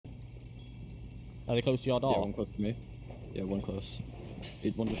Are they close to your door? Yeah, one close to me. Yeah, one close.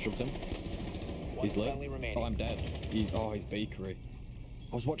 One just shoved him. He's lit. Oh, I'm dead. He's bakery.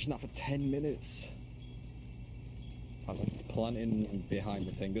 I was watching that for 10 minutes. I was planting behind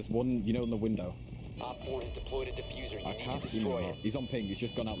the thing. There's one, you know, in the window. Op 4 has deployed a diffuser. I can't see him. He's on ping. He's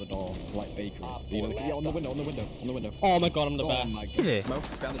just gone out the door, like bakery. You know, yeah, on the window. Oh my god, I'm the Oh best. my god. Is it?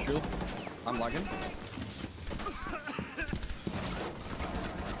 Smoke behind the shield. I'm lagging.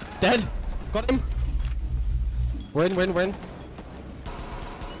 Dead. Got him. Win.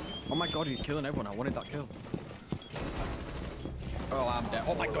 Oh my god, he's killing everyone. I wanted that kill. Oh, I'm dead.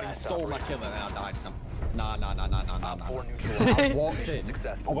 Oh my god, he stole my kill and then I died. Nah. I walked in,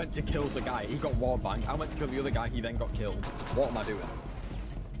 I went to kill the guy, he got wallbanged. I went to kill the other guy, he then got killed. What am I doing?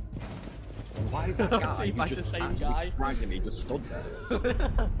 Why is that guy who just actually fragged me just stood there?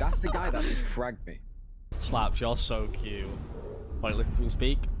 That's the guy that fragged me. Slaps, you're so cute. Wait, listen to me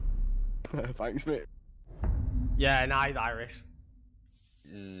speak. Thanks, mate. Yeah, nah, he's Irish.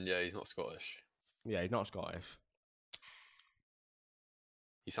 Yeah, he's not Scottish. Yeah, he's not Scottish.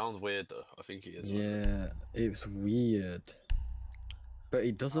 He sounds weird though. I think he is. Yeah, it was weird. But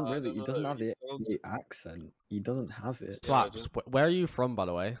he doesn't really, he doesn't have the accent. He doesn't have it. Slaps, where are you from, by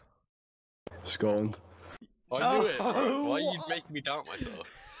the way? Scotland. I knew it, bro. Why are you making me doubt myself?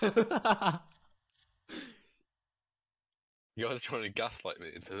 You guys are trying to gaslight me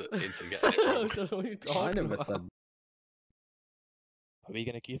into getting it wrong. I never said. Are we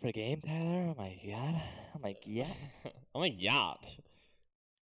gonna queue for a game, Tyler? Oh my god. Oh my god. Oh my god.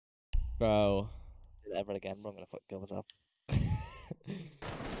 Bro. Do that ever again, bro. I'm gonna fuck kill myself.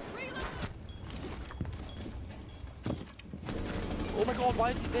 Oh my god,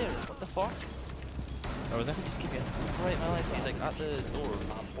 why is he there? What the fuck? Where was it? Just keep getting right my life. He's like at the door.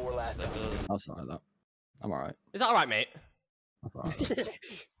 Op 4 last. That's alright, that. I'm alright. Is that alright, mate? That's alright.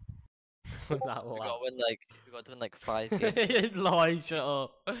 Was that We loud? got to win like 5 games. Lloyd, shut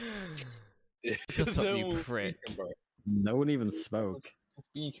up. Shut up, you prick. No one even spoke.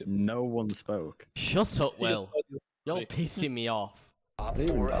 No one spoke. Shut up, Will. You're pissing me off. Op I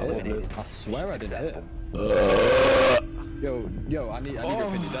didn't 4 even hit him. eliminated. I swear I didn't hit him. Yo, I need your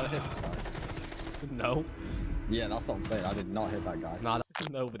opinion. Did I hit this guy? No. Yeah, that's what I'm saying. I did not hit that guy. Nah, there's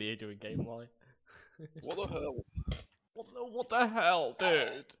nobody here doing game live. What the hell? What the hell,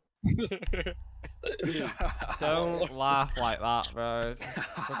 dude? Don't laugh like that, bro. It's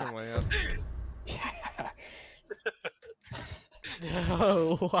fucking weird.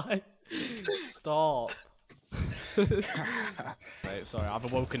 No, why? Stop. Right, sorry, I've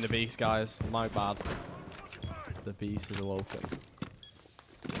awoken the beast, guys. My bad. The beast is awoken.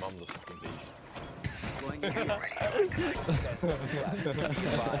 Your mum's a fucking beast.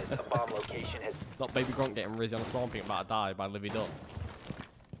 A bomb location has Not Baby Grunt getting Rizzy on a spawn ping about to die by Livy Duck.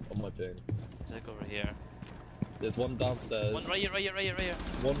 On my team. Check over here. There's one downstairs. One right here.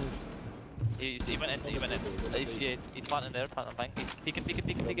 One. He went in. He's planting there, planting bank. He's peeking.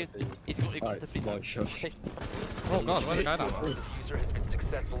 He's got the free Boy, shush. Oh god, where's the guy down? diffuser has been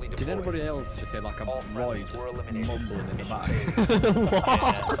successfully deployed. Did anybody else just hear like a Roy just mumbling in the back?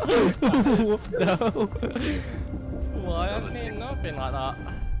 No. Why haven't he not been like that?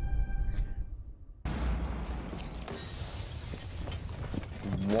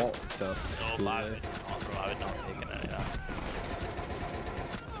 What the No, I would not have taken any of that.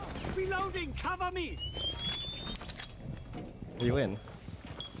 Reloading, cover me! Are you in?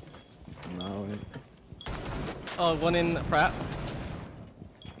 No, Oh, one in prep.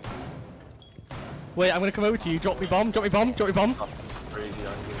 Wait, I'm gonna come over to you. Drop me bomb. Crazy angle.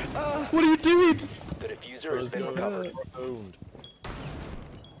 What are you doing? The diffuser has been recovered. Owned.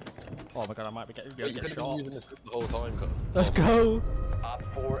 Oh my god, I might be getting Wait, you could have been shot. using this the whole time, cut. Let's go. Op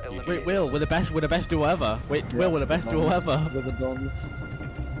 4 eliminated. Wait, Will, we're the best duo ever. Wait, Will, we're the best duo ever. With the Dons.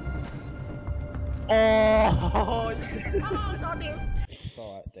 Oh! It's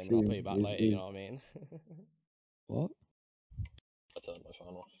alright, Damon, I'll put you back later, you know what I mean? What? I turned my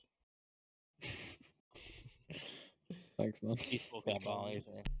phone off. Thanks, man. He's smoking a bomb,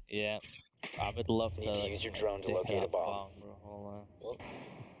 isn't he? Yeah. I would love to like, Use your drone to dick locate a that bomb. bro. Hold on. What?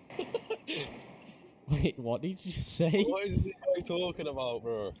 Wait, what did you just say? What is this guy talking about,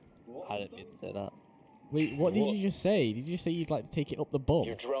 bro? I didn't mean to say that. Wait, what did you just say? Did you say you'd like to take it up the bum?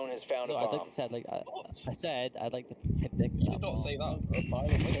 Your drone has found No, a I'd bomb. like to say I said I'd like to dick You that did not bomb. say that.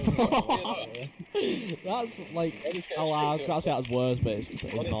 That's like I was gonna say that's worse, but it's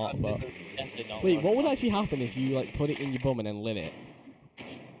not. But Definitely not wait, one. what would actually happen if you like put it in your bum and then lit it?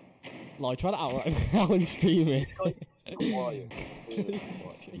 Like try that out right now and scream it.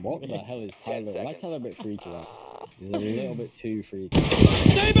 What the hell is Tyler? Why is Tyler a bit freaky out? He's a little bit too freaky.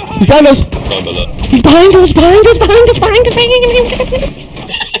 He's behind us! Sorry about that. He's behind us! Behind us! Behind us! Behind us!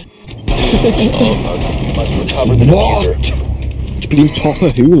 Recover the diffuser. It's been proper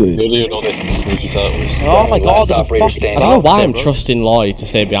Hulu. You're doing all this sneaky turtles. Oh my god, there's a Operator fucking... standing. I don't know why I'm trusting Lloyd to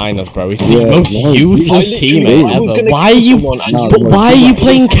stay behind us, bro. He's the Yeah, most no, useless teammate I was ever. gonna Why are kill you? someone and No, But no, why are you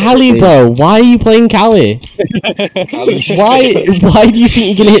playing Callie, bro? Why are you playing Callie? Why do you think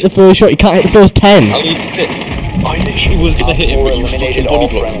you're gonna hit the first shot? You can't hit the first 10. I literally was gonna hit him, but you Eliminated fucking all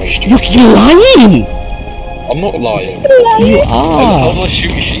body friendlies. blocked me. You're lying! I'm not lying. You How are! do I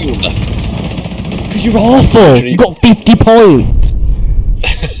shoot your shield then? Because you're awful! You got 50 points!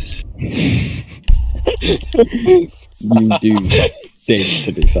 You do stink,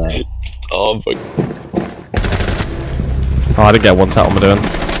 to be fair. Oh my. Oh, I didn't get one tap on my doing.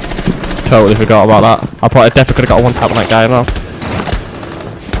 Totally forgot about that. I probably definitely could have got one tap on that guy now.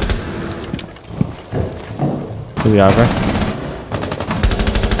 Who the over?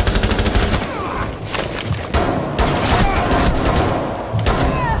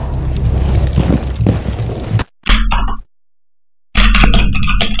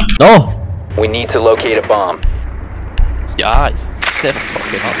 No! We need to locate a bomb. Yeah, it's never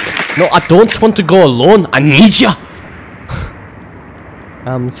fucking option. No, I don't want to go alone. I need you.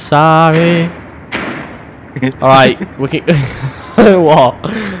 I'm sorry. Alright, we can. What?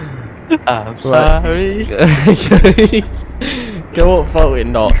 I'm sorry. Go up,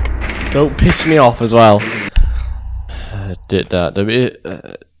 fucking knock. Don't piss me off as well. Did that? Do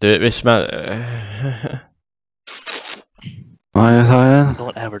it smell?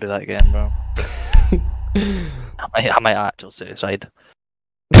 Don't ever do that again, bro. I might actual suicide.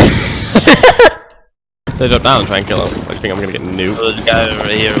 They jump down and try and kill him. I think I'm gonna get nuked. There's a guy over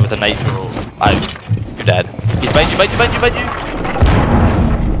here with a nitro. You're dead. He's behind you, behind you.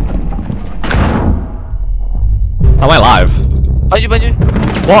 Am I live? Behind you.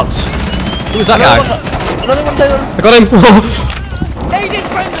 What? Who is that guy? Another one down. I got him! Agent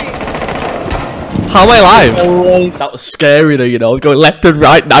friendly! How am I alive? That was scary though, you know. I was going left and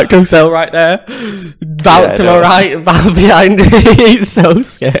right, Nitro Cell right there. Bout to my right and bout behind me. It's so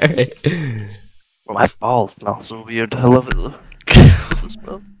scary. My balls smell so weird. I love it though.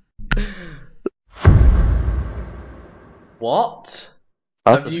 What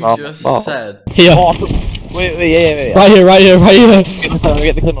Have have you you just just said? Here. Wait, yeah. Right here, right here, right here.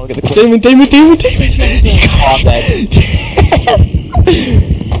 Get the clip on, get the clip. Damon. He's I'm dead.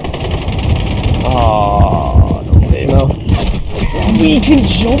 Oh, no way. No. We can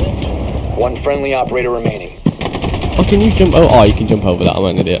jump? One friendly operator remaining. Oh, can you jump? Oh, you can jump over that. I'm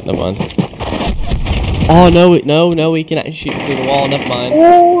an idiot. Never mind. Oh, no, we can actually shoot through the wall. Never mind.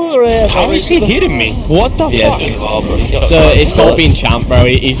 How is he hitting me? What the fuck? So it's got to be in champ, bro.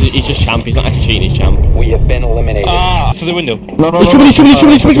 He's just champ. He's not actually cheating. He's champ. We have been eliminated. Ah, through the window. He's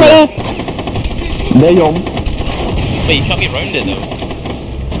coming right there. Leon. Wait, you can't get round it though.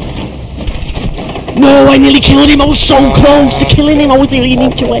 No, I nearly killed him. I was so close to killing him. I was nearly an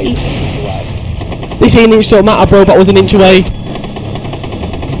inch away. This ain't an inch don't matter, bro, but I was an inch away.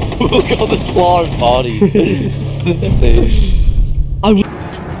 Look at all the slaughtered bodies.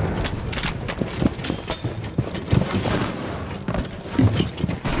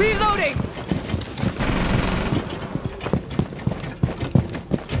 Reloading!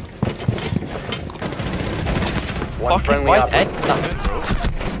 One friendly Why is operator. Ed that move, bro?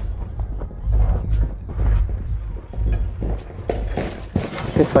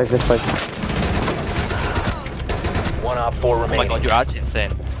 This fight. One op 4 Oh my remaining. god, you're actually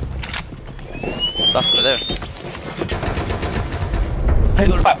insane. That's right there.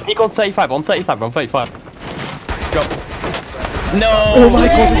 He got 35, on 35. Go. No! Oh my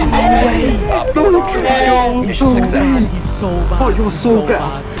god, there's no way. You're so bad. He's so bad. Oh, you're so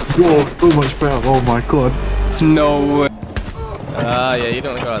bad. You're so much better. Oh my god. No way. Ah, yeah, you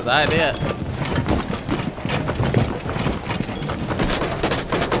don't got his idea.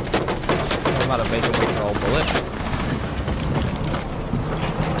 I'm about to make him wait for all bullet.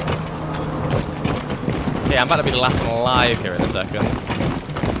 Yeah, I'm about to be laughing alive here in a second.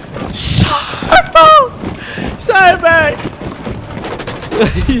 Cyber!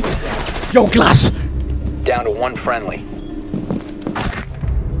 Yo, Glass! Down to one friendly.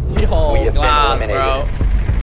 Yo, We have been Glass, eliminated. bro.